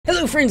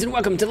Hello friends and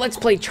welcome to Let's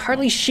Play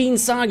Charlie Sheen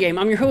Saw Game.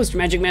 I'm your host,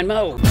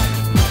 MagicManMo.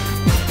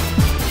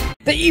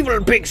 The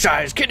evil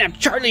Pigsaw has kidnapped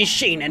Charlie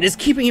Sheen and is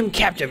keeping him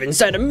captive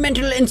inside a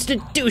mental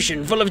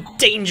institution full of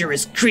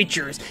dangerous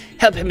creatures.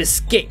 Help him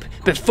escape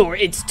before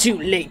it's too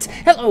late.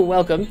 Hello,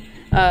 welcome.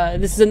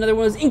 This is another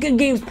one of those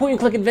Inkagames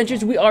point-and-click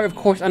adventures. We are, of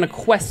course, on a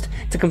quest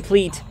to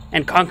complete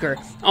and conquer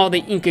all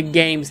the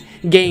Inkagames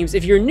games.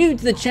 If you're new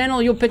to the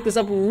channel, you'll pick this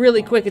up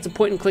really quick. It's a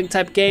point-and-click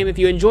type game. If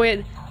you enjoy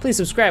it, please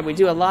subscribe. We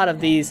do a lot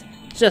of these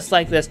just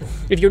like this.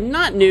 If you're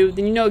not new,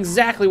 then you know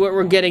exactly what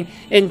we're getting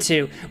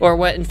into, or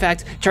what, in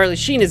fact, Charlie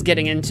Sheen is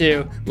getting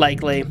into,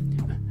 likely.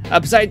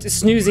 Besides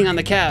snoozing on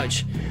the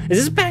couch. Is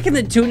this back in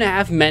the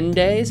 2.5 Men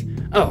days?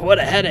 Oh, what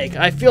a headache.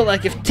 I feel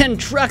like if 10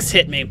 trucks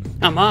hit me,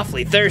 I'm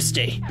awfully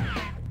thirsty.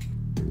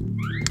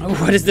 Oh,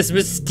 what is this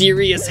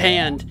mysterious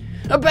hand?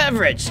 A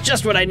beverage,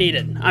 just what I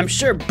needed. I'm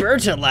sure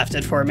Berta left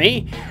it for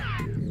me.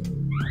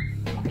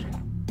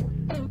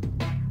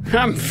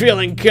 I'm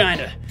feeling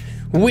kinda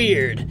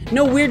weird.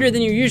 No weirder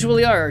than you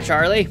usually are,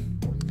 Charlie.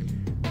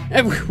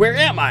 Where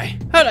am I?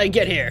 How'd I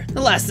get here?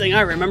 The last thing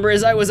I remember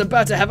is I was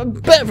about to have a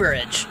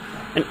beverage.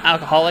 An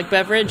alcoholic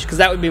beverage? Because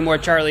that would be more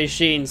Charlie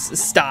Sheen's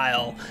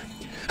style.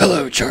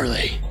 Hello,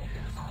 Charlie.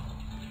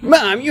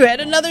 Mom, you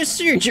had another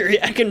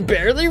surgery. I can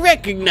barely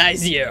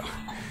recognize you.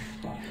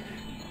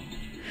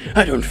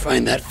 I don't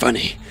find that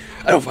funny.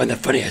 I don't find that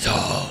funny at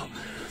all.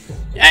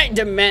 I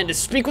demand to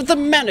speak with the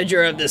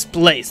manager of this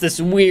place, this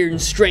weird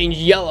and strange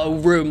yellow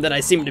room that I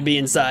seem to be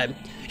inside.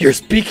 You're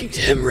speaking to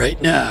him right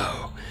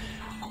now.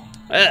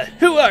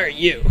 Who are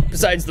you,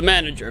 besides the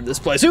manager of this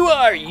place? Who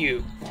are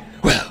you?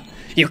 Well,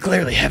 you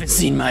clearly haven't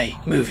seen my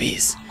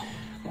movies.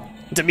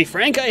 To be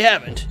frank, I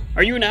haven't.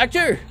 Are you an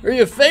actor? Are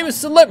you a famous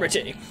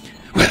celebrity?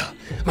 Well,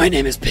 my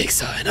name is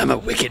Pigsaw, and I'm a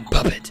wicked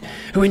puppet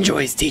who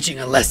enjoys teaching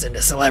a lesson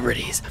to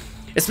celebrities,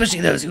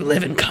 especially those who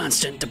live in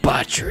constant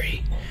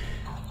debauchery.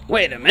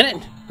 Wait a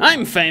minute,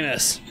 I'm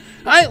famous.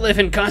 I live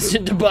in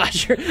constant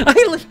debauchery.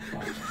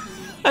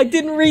 I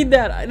didn't read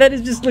that. That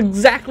is just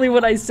exactly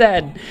what I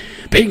said.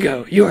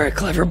 Bingo, you are a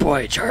clever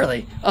boy,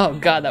 Charlie. Oh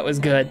God, that was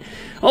good.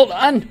 Hold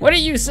on, what are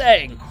you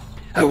saying?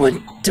 I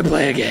want to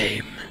play a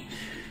game.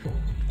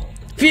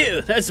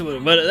 Phew, that's a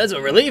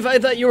relief. I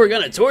thought you were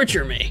gonna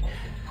torture me.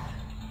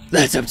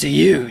 That's up to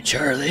you,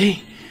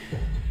 Charlie.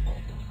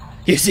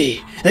 You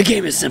see, the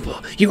game is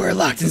simple. You are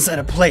locked inside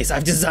a place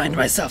I've designed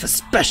myself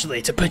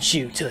especially to put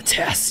you to the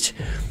test.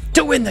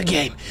 To win the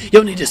game,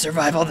 you'll need to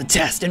survive all the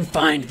tests and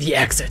find the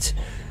exit.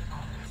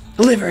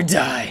 Live or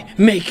die,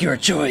 make your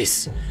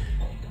choice.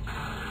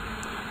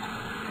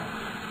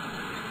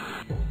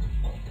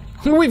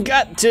 We've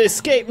got to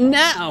escape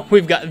now.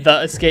 We've got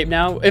the escape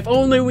now. If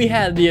only we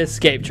had the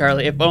escape,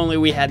 Charlie. If only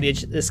we had the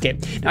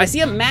escape. Now, I see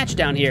a match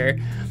down here.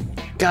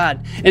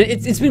 God, and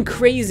it's been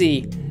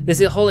crazy. This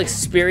whole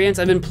experience.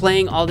 I've been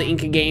playing all the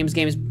Inkagames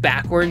games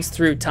backwards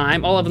through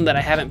time, all of them that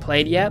I haven't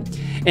played yet,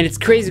 and it's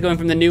crazy going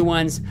from the new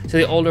ones to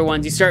the older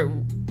ones. You start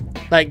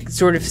like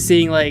sort of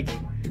seeing like,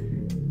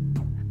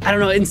 I don't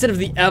know, instead of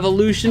the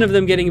evolution of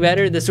them getting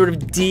better, the sort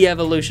of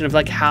de-evolution of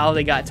like how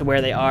they got to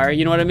where they are,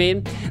 you know what I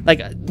mean?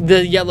 Like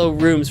the yellow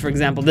rooms, for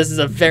example, this is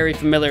a very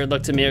familiar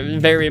look to me. It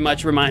very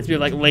much reminds me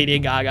of like Lady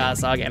Gaga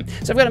Saw Game.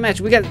 So I've got a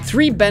match. We got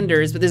 3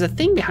 benders, but there's a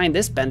thing behind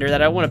this bender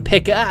that I want to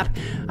pick up.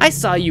 I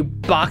saw you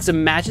box of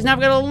matches, now I've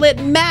got a lit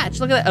match.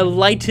 Look at that, a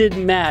lighted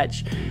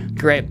match.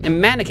 Great, and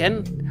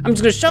mannequin. I'm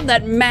just gonna shove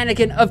that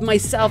mannequin of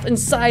myself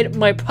inside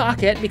my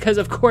pocket because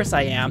of course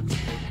I am.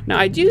 Now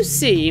I do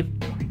see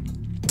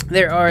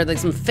there are like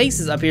some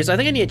faces up here, so I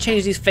think I need to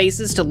change these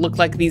faces to look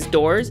like these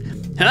doors.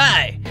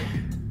 Hi!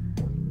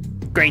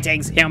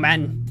 Greetings,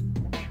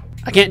 human.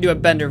 I can't do a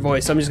bender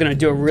voice, so I'm just gonna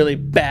do a really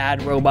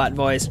bad robot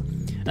voice.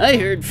 I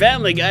heard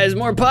Family Guy is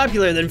more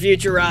popular than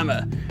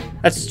Futurama.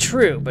 That's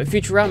true, but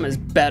Futurama is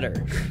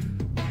better.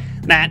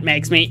 That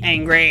makes me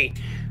angry.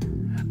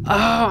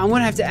 Oh, I'm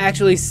gonna have to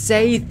actually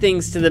say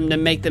things to them to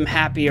make them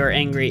happy or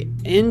angry.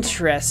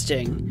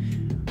 Interesting.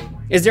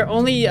 Is there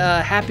only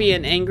happy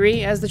and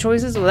angry as the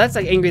choices? Well, that's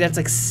like angry, that's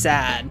like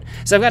sad.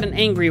 So I've got an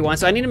angry one,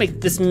 so I need to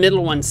make this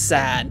middle one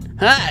sad.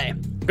 Hi,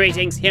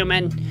 greetings,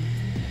 human.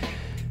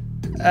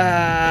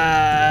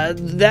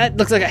 That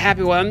looks like a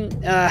happy one.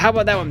 How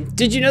about that one?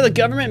 Did you know the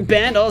government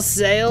banned all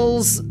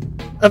sales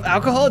of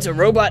alcohol to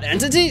robot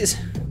entities?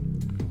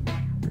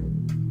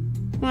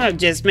 Well, it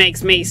just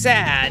makes me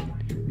sad.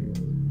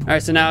 All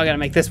right, so now I gotta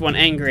make this one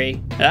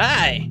angry.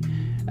 Hi.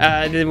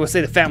 Then we'll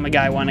say the Family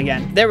Guy one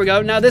again. There we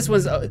go. Now this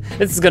one's,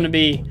 this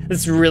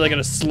is really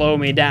gonna slow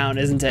me down,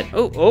 isn't it?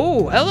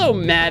 Oh, hello,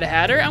 Mad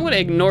Hatter. I'm gonna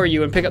ignore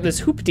you and pick up this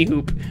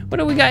hoop-de-hoop. What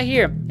do we got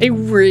here? A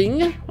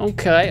ring.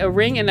 Okay, a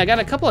ring, and I got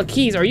a couple of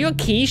keys. Are you a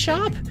key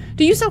shop?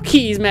 Do you sell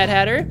keys, Mad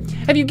Hatter?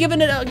 Have you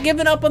given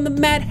up on the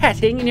mad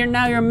hatting and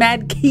you're a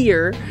mad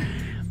keyer?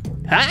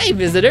 Hi,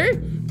 visitor.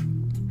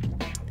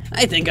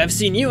 I think I've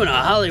seen you in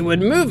a Hollywood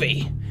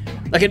movie.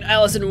 Like an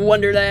Alice in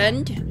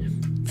Wonderland.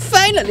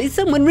 Finally,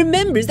 someone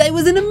remembers I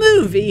was in a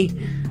movie.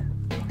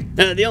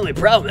 The only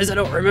problem is I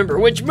don't remember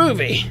which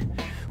movie.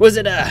 Was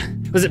it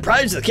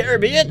Pirates of the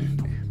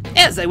Caribbean?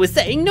 As I was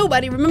saying,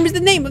 nobody remembers the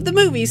name of the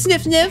movie.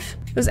 Sniff, sniff.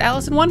 It was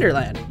Alice in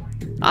Wonderland.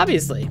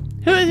 Obviously.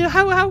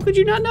 How could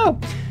you not know?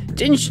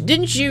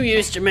 Didn't you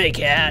used to make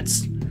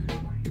hats?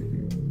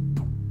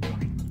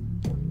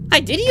 I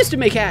did used to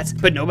make hats,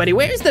 but nobody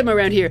wears them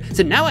around here,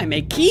 so now I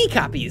make key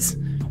copies.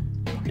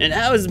 And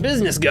how is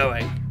business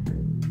going?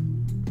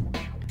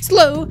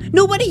 Slow.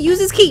 Nobody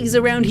uses keys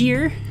around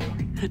here.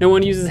 No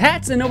one uses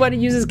hats and nobody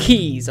uses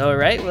keys. All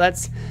right, well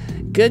that's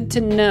good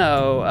to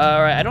know.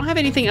 All right, I don't have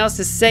anything else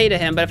to say to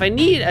him, but if I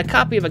need a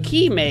copy of a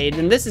key made,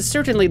 then this is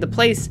certainly the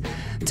place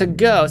to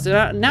go.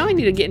 So now I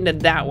need to get into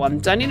that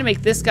one. So I need to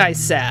make this guy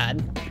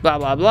sad. Blah,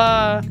 blah,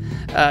 blah.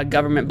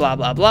 Government, blah,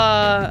 blah,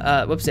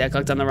 blah. Whoopsie, I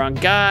clicked on the wrong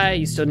guy.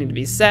 You still need to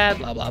be sad,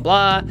 blah, blah,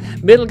 blah.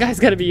 Middle guy's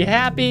gotta be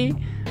happy.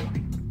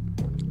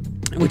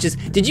 Which is,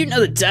 did you know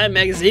that Time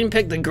Magazine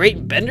picked the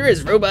Great Bender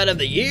as Robot of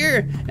the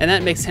Year? And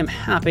that makes him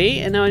happy.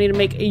 And now I need to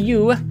make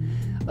you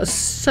a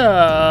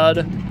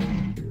sad.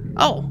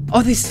 Oh,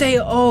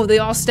 they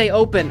all stay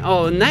open.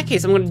 Oh, in that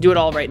case, I'm gonna do it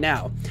all right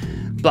now.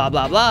 Blah,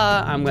 blah,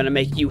 blah. I'm gonna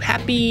make you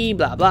happy.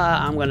 Blah, blah.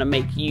 I'm gonna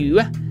make you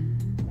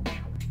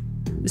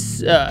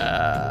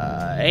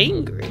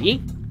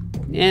angry.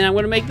 And I'm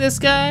gonna make this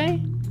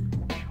guy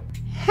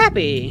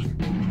happy.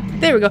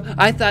 There we go.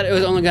 I thought it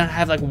was only gonna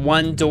have like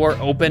one door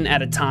open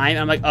at a time.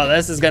 I'm like, oh,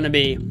 this is gonna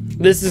be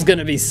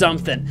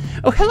something.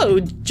 Oh, hello,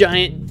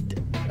 giant.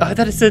 Oh, I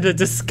thought it said a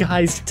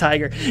disguised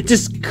tiger.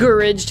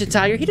 Discouraged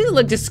tiger. He doesn't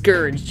look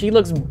discouraged. He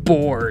looks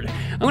bored.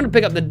 I'm gonna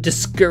pick up the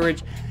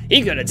discouraged.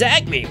 He could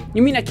attack me.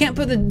 You mean I can't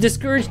put the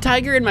discouraged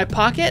tiger in my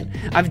pocket?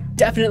 I've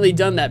definitely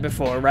done that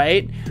before,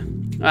 right?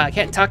 I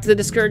can't talk to the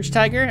discouraged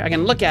tiger. I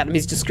can look at him,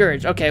 he's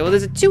discouraged. Okay, well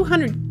there's a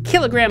 200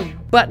 kilogram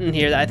button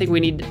here that I think we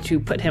need to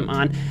put him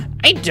on.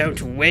 I don't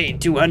weigh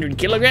 200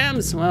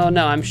 kilograms. Well,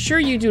 no, I'm sure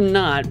you do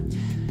not.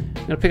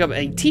 I'm gonna pick up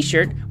a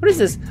t-shirt. What is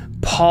this?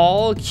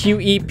 Paul,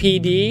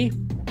 QEPD?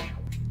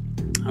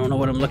 I don't know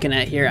what I'm looking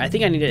at here. I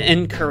think I need to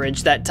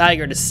encourage that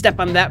tiger to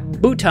step on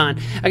that bouton.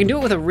 I can do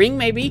it with a ring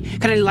maybe.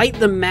 Can I light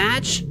the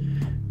match?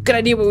 Good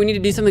idea, but we need to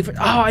do something for,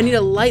 oh, I need to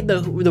light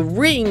the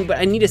ring, but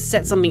I need to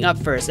set something up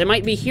first. It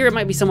might be here, it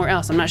might be somewhere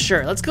else, I'm not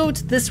sure. Let's go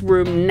to this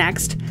room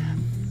next.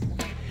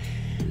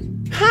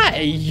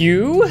 Hi,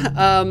 you.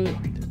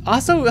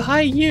 Also,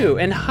 hi, you,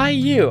 and hi,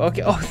 you.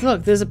 Okay, oh,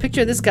 look, there's a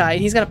picture of this guy,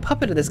 and he's got a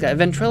puppet of this guy, a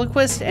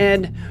ventriloquist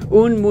and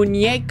un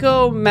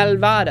muñeco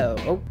malvado.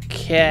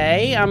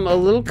 Okay, I'm a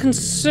little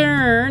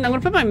concerned. I'm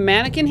gonna put my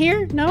mannequin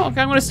here? No?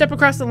 Okay, I'm gonna step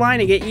across the line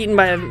and get eaten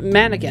by a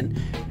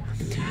mannequin.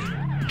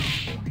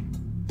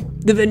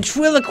 The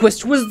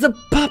ventriloquist was the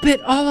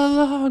puppet all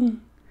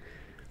along.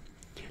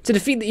 To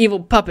defeat the evil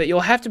puppet,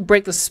 you'll have to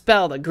break the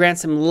spell that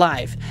grants him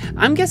life.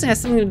 I'm guessing it has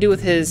something to do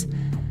with his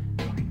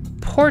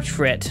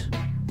portrait.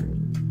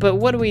 But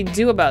what do we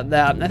do about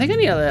that? I think I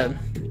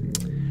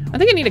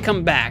need to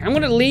come back. I'm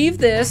gonna leave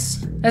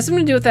this. It has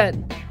something to do with that.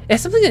 It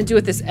has something to do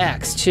with this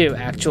X too,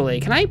 actually.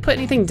 Can I put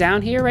anything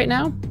down here right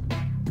now?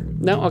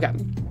 No? Okay.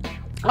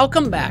 I'll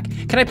come back.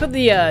 Can I put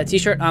the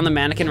t-shirt on the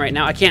mannequin right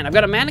now? I can't. I've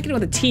got a mannequin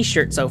with a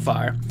t-shirt so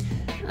far.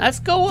 Let's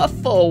go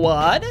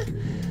forward.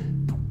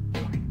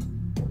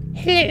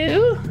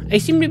 Hello. I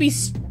seem to be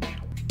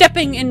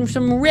stepping in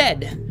some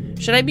red.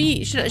 Should I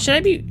be?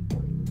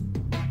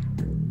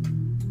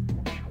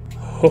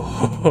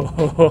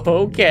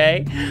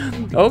 Okay.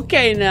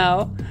 Okay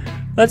now.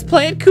 Let's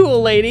play it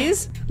cool,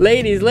 ladies.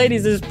 Ladies,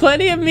 there's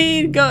plenty of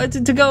me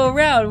to go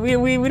around.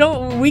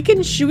 We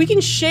can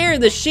share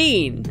the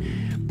sheen.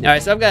 All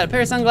right, so I've got a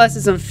pair of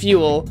sunglasses and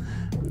fuel.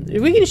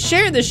 We can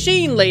share the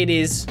sheen,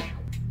 ladies.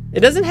 It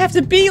doesn't have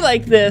to be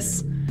like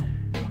this.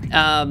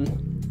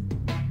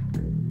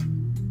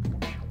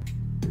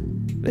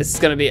 This is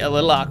gonna be a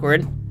little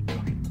awkward.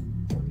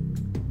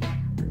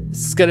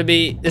 This is gonna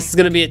be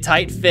a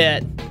tight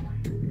fit.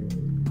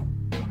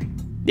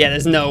 Yeah,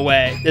 there's no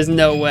way. There's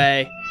no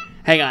way.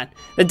 Hang on.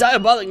 The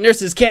diabolic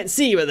nurses can't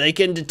see, but they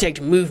can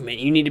detect movement.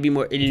 You need to be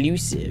more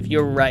elusive.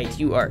 You're right.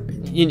 You are.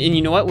 And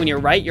you know what? When you're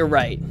right, you're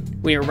right.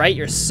 When you're right,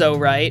 you're so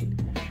right.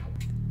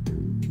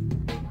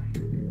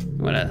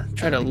 I'm gonna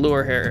try to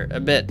lure her a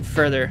bit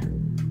further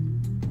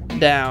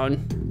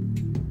down.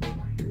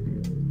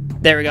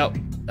 There we go.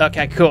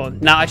 Okay, cool.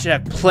 Now I should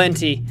have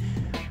plenty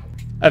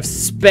of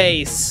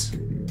space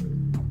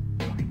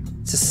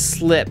to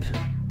slip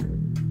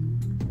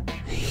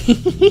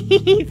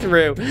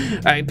through.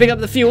 All right, pick up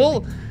the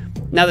fuel.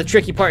 Now the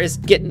tricky part is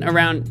getting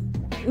around.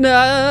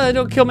 No,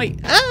 don't kill me.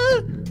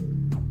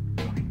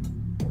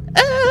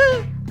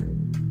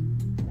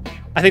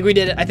 I think we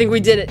did it. I think we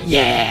did it.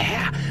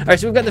 Yeah. All right,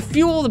 so we've got the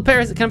fuel, the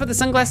parasite. Can I put the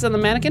sunglasses on the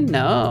mannequin?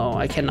 No,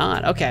 I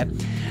cannot. Okay.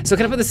 So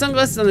can I put the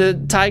sunglasses on the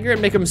tiger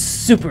and make him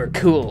super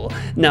cool?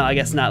 No, I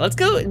guess not. Let's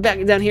go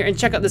back down here and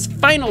check out this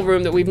final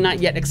room that we've not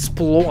yet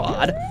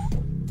explored.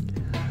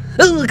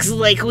 Looks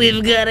like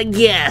we've got a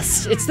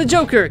guest. It's the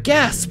Joker.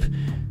 Gasp.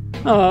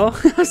 Oh,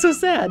 I'm so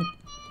sad.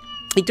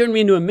 He turned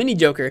me into a mini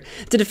Joker.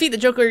 To defeat the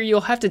Joker,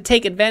 you'll have to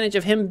take advantage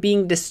of him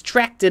being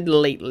distracted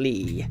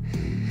lately.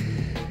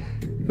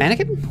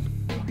 Mannequin?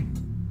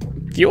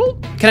 Fuel?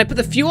 Can I put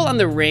the fuel on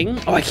the ring?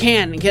 Oh, I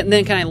can.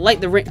 Then can I light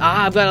the ring?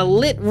 Ah, I've got a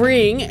lit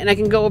ring, and I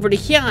can go over to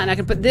here, and I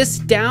can put this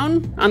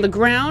down on the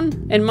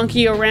ground and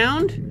monkey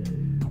around.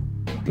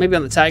 Maybe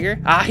on the tiger.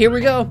 Ah, here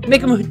we go.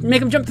 Make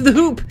him jump through the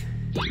hoop.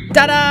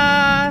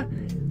 Da-da!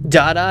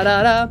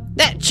 Da-da-da-da.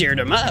 That cheered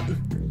him up.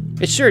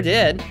 It sure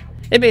did.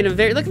 It made him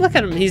very... Look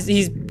at him.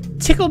 He's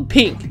tickled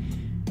pink.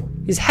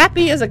 He's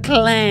happy as a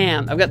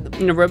clam. I've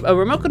got a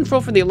remote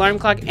control for the alarm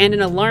clock and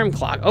an alarm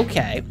clock.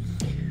 Okay.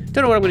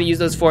 Don't know what I'm going to use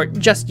those for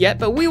just yet,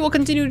 but we will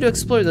continue to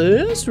explore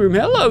this room.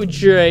 Hello,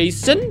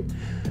 Jason.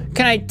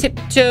 Can I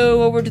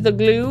tiptoe over to the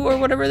glue or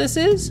whatever this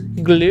is?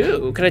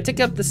 Glue. Can I take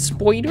up the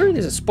spoiler?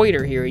 There's a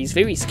spoiler here. He's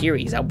very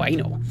scary. He's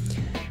albino.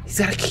 He's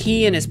got a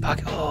key in his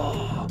pocket.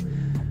 Oh.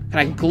 Can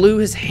I glue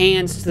his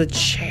hands to the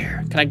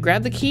chair? Can I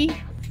grab the key?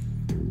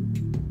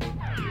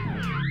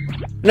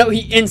 No,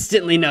 he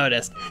instantly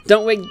noticed.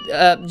 Don't wake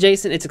up,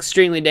 Jason. It's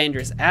extremely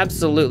dangerous.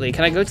 Absolutely.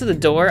 Can I go to the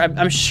door?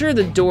 I'm sure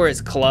the door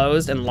is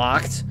closed and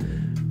locked.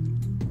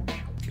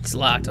 It's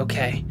locked.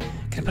 Okay.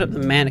 Can I put up the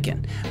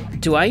mannequin?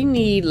 Do I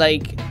need,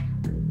 like...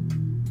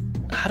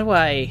 How do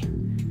I...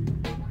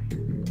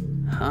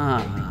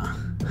 Oh,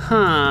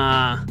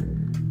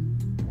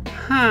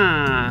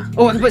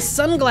 I can put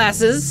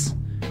sunglasses.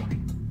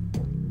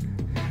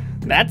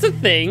 That's a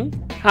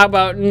thing. How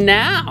about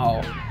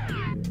now?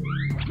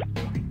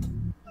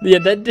 Yeah,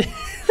 that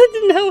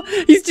didn't help.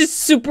 He's just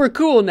super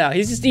cool now.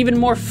 He's just even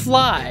more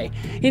fly.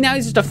 Now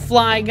he's just a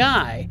fly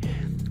guy.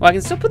 Well, I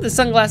can still put the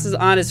sunglasses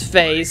on his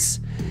face.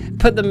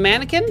 Put the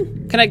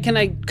mannequin? Can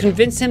I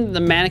convince him that the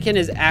mannequin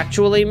is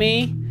actually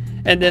me?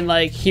 And then,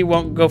 like, he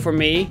won't go for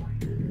me?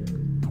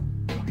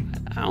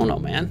 I don't know,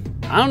 man.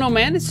 I don't know,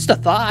 man. It's just a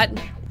thought.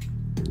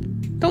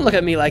 Don't look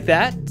at me like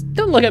that.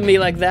 Don't look at me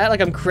like that,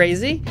 like I'm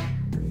crazy.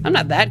 I'm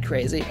not that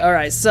crazy. All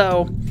right,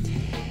 so...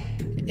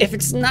 If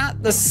it's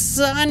not the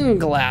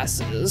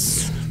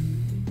sunglasses...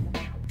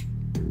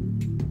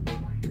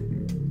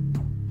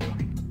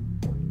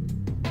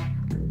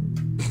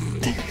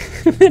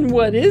 then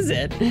what is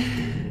it?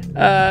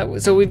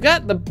 So we've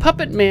got the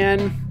puppet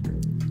man.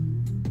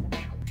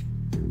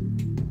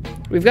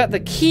 We've got the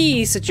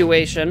key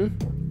situation.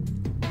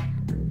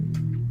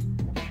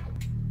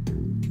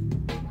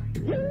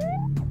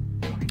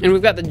 And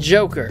we've got the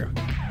Joker.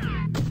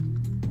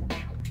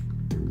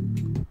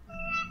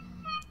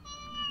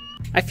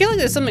 I feel like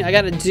there's something I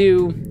gotta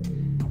do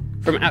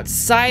from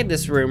outside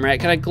this room, right?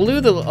 Can I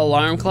glue the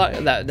alarm clock?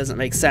 That doesn't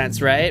make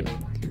sense, right?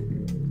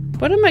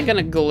 What am I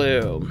gonna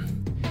glue?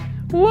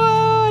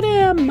 What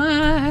am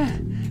I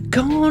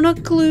gonna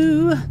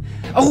glue?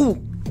 Oh!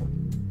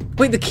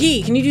 Wait, the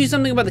key! Can you do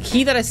something about the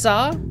key that I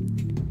saw?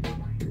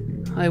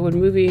 Hollywood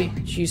movie,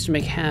 she used to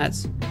make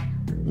hats.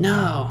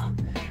 No.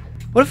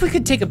 What if we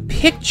could take a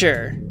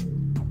picture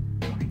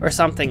or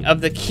something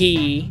of the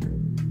key?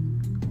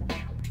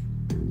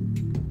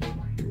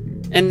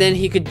 And then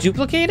he could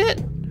duplicate it?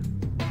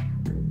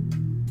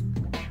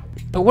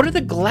 But what are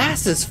the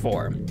glasses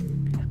for?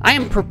 I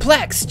am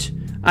perplexed.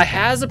 I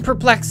has a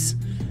perplex.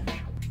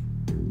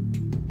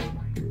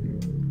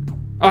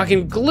 Oh, I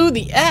can glue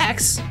the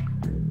X.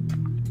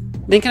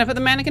 Then can I put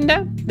the mannequin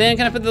down? Then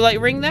can I put the light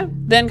ring down?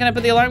 Then can I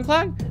put the alarm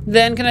clock?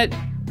 Then can I...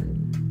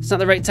 It's not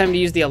the right time to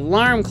use the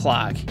alarm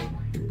clock.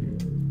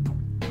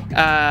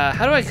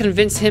 How do I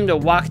convince him to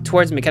walk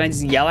towards me? Can I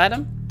just yell at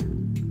him?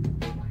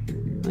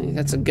 I think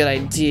that's a good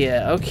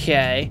idea.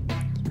 Okay.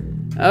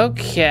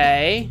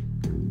 Okay.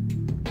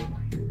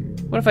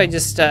 What if I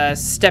just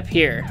step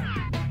here?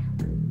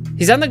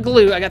 He's on the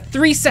glue. I got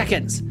 3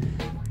 seconds.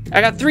 I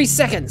got 3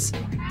 seconds.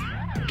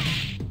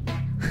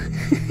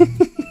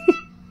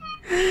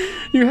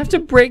 You have to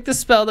break the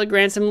spell that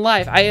grants him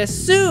life. I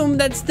assume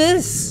that's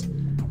this.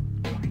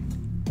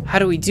 How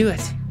do we do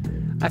it?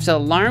 I have to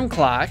alarm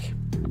clock.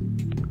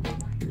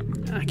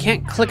 I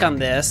can't click on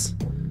this.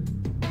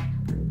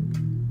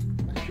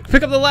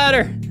 Pick up the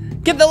ladder.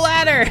 Get the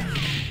ladder.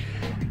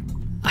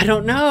 I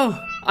don't know.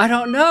 I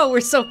don't know.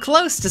 We're so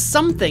close to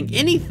something,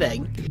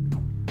 anything.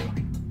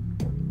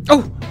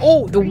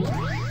 Oh,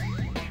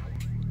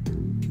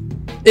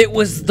 it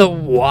was the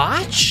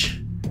watch?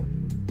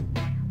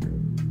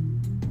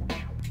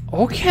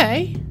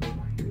 Okay.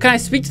 Can I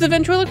speak to the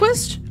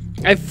ventriloquist?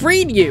 I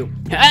freed you.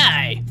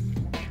 Hi.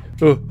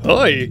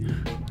 Hi.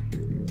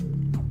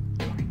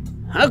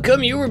 How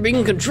come you were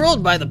being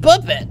controlled by the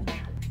puppet?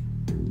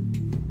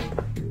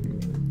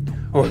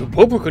 Oh, the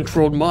puppet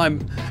controlled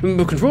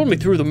me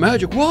through the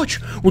magic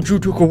watch, which you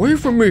took away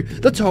from me.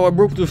 That's how I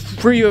broke the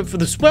free for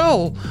the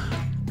spell.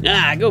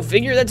 Ah, go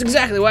figure. That's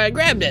exactly why I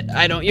grabbed it.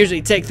 I don't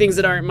usually take things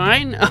that aren't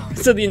mine. Oh,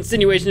 so the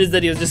insinuation is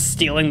that he was just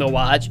stealing the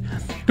watch.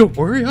 Don't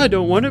worry, I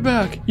don't want it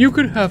back. You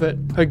can have it,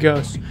 I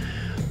guess.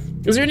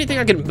 Is there anything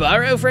I can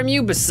borrow from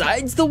you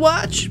besides the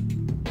watch?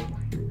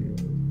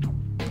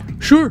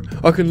 Sure,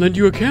 I can lend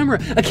you a camera.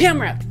 A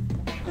camera!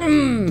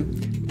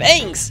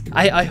 Thanks!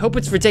 I hope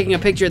it's for taking a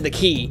picture of the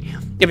key.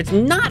 If it's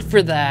not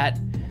for that,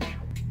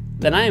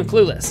 then I am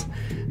clueless.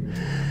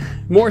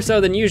 More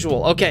so than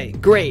usual. Okay,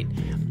 great.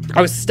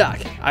 I was stuck.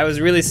 I was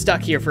really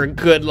stuck here for a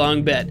good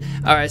long bit.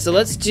 All right, so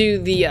let's do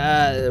the,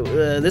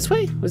 this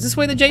way? Was this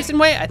way the Jason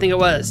way? I think it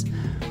was.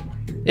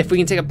 If we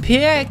can take a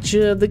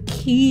picture of the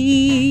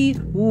key.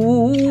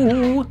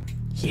 Ooh,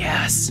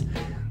 yes.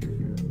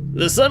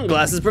 The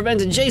sunglasses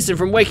prevented Jason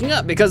from waking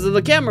up because of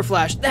the camera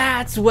flash.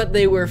 That's what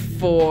they were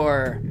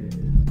for.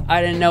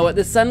 I didn't know what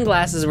the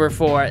sunglasses were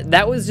for.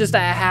 That was just a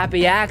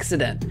happy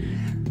accident.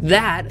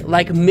 That,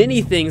 like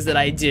many things that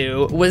I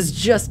do, was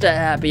just a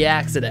happy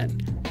accident.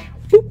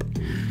 Boop.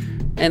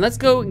 And let's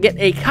go get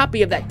a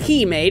copy of that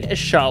key made,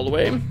 shall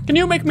we? Can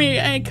you make me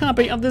a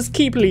copy of this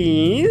key,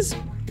 please?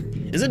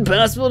 Is it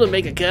possible to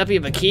make a copy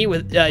of a key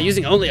with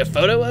using only a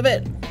photo of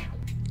it?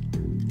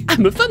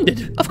 I'm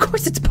offended. Of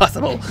course it's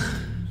possible.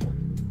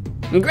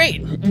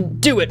 Great.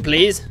 Do it,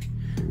 please.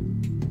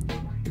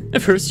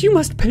 First, you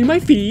must pay my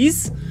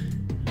fees.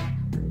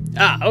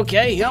 Ah,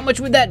 okay. How much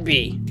would that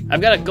be?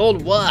 I've got a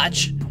gold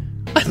watch.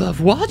 I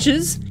love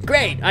watches.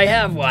 Great, I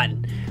have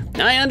one.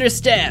 I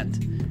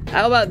understand.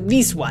 How about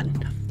this one?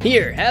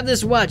 Here, have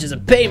this watch as a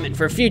payment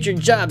for future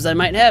jobs I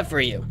might have for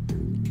you.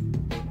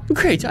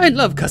 Great, I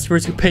love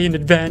customers who pay in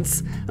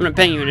advance. I'm not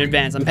paying you in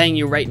advance, I'm paying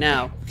you right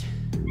now.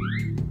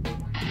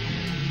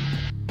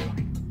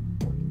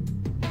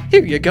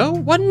 Here you go,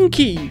 1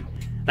 key.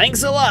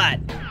 Thanks a lot.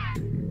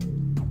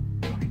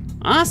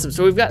 Awesome,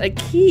 so we've got a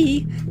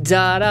key,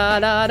 da da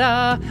da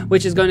da,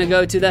 which is going to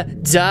go to the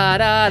da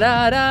da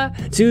da da,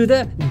 to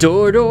the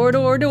door, door,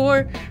 door,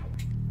 door.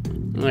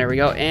 There we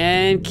go,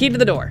 and key to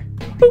the door.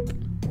 Boop.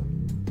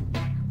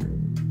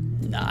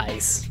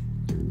 Nice.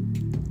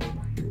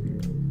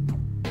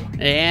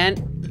 And,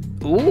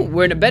 ooh,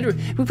 we're in a bedroom.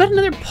 We've got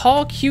another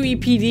Paul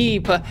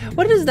QEPD.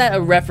 What is that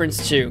a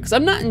reference to? Because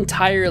I'm not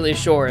entirely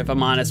sure, if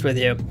I'm honest with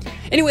you.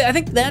 Anyway, I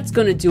think that's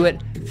going to do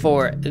it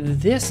for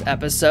this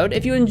episode.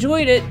 If you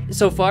enjoyed it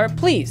so far,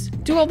 please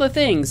do all the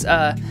things.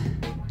 But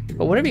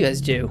whatever you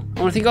guys do,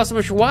 I want to thank you all so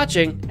much for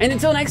watching. And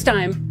until next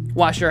time,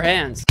 wash your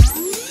hands.